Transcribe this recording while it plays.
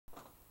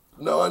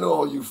Now I know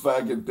all you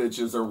faggot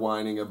bitches are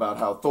whining about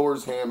how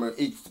Thor's hammer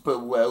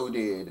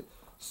exploded.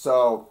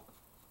 So,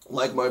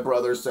 like my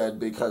brother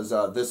said, because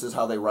this is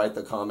how they write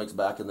the comics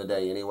back in the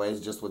day anyways,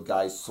 just with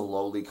guys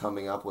slowly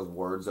coming up with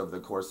words over the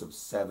course of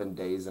 7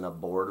 days in a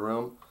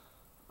boardroom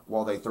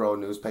while they throw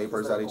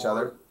newspapers at each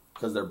other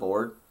because they're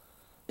bored.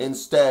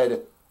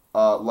 Instead,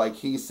 like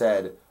he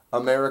said,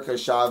 America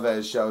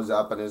Chavez shows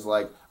up and is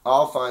like,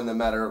 I'll find the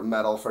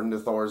metal from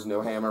Thor's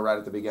new hammer right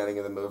at the beginning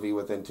of the movie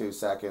within 2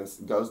 seconds,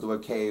 goes to a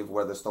cave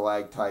where the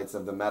stalactites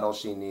of the metal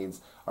she needs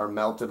are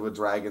melted with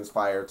dragon's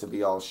fire to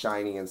be all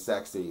shiny and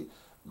sexy,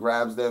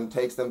 grabs them,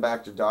 takes them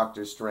back to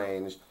Doctor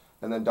Strange,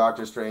 and then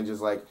Doctor Strange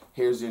is like,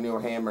 here's your new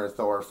hammer,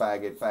 Thor,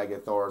 faggot,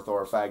 faggot, Thor,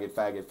 Thor, faggot,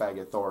 faggot,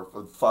 faggot, Thor,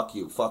 fuck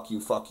you, fuck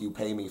you, fuck you,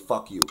 pay me,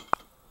 fuck you.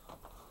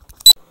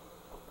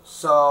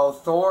 So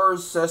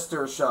Thor's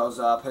sister shows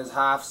up, his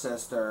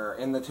half-sister,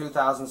 in the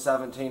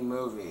 2017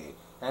 movie,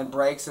 and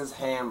breaks his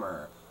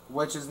hammer,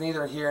 which is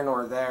neither here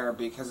nor there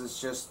because it's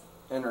just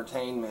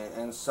entertainment.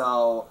 And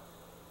so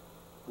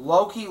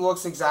Loki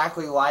looks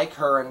exactly like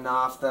her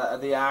enough,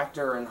 the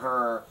actor and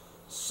her.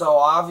 So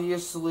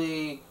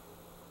obviously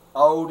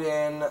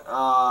Odin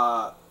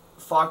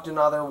fucked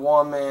another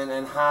woman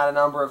and had a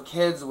number of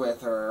kids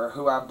with her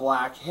who have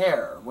black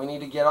hair. We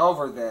need to get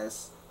over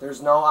this.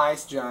 There's no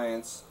ice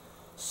giants.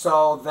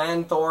 So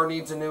then Thor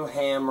needs a new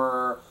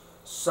hammer.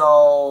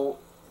 So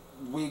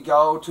we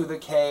go to the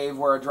cave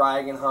where a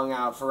dragon hung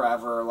out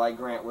forever, like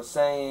Grant was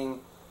saying,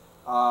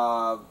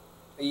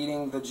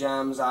 eating the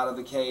gems out of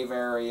the cave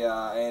area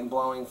and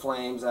blowing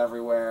flames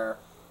everywhere.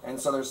 And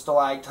so there's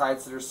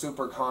stalactites that are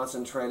super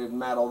concentrated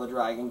metal the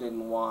dragon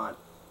didn't want,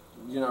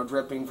 you know,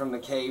 dripping from the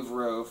cave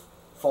roof,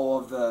 full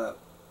of the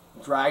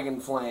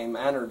dragon flame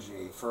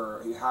energy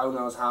for who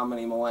knows how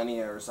many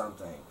millennia or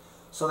something.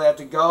 So they have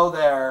to go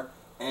there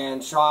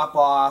and chop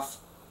off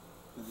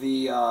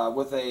the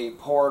with a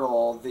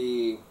portal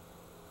the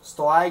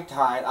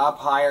stalactite up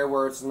higher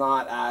where it's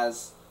not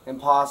as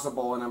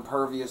impossible and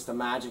impervious to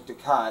magic to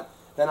cut,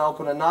 then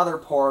open another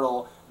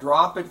portal,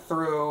 drop it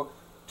through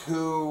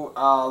to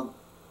a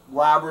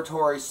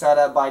laboratory set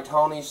up by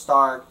Tony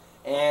Stark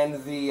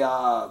and the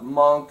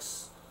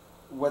monks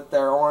with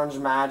their orange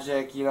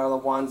magic, you know, the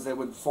ones that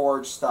would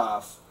forge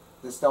stuff.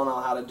 They still know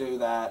how to do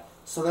that.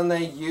 So then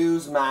they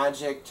use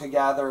magic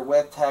together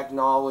with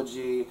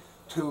technology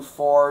to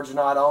forge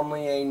not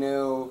only a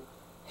new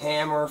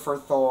hammer for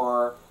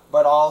Thor,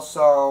 but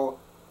also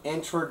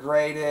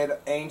integrated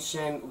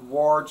ancient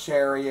war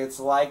chariots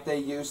like they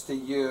used to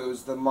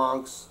use, the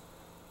monks,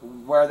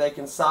 where they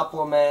can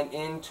supplement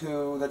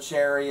into the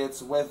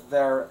chariots with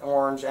their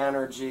orange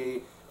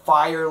energy,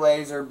 fire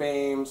laser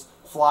beams,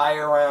 fly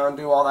around,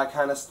 do all that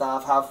kind of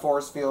stuff, have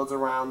force fields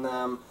around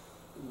them,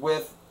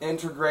 with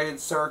integrated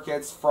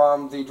circuits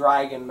from the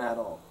dragon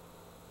metal.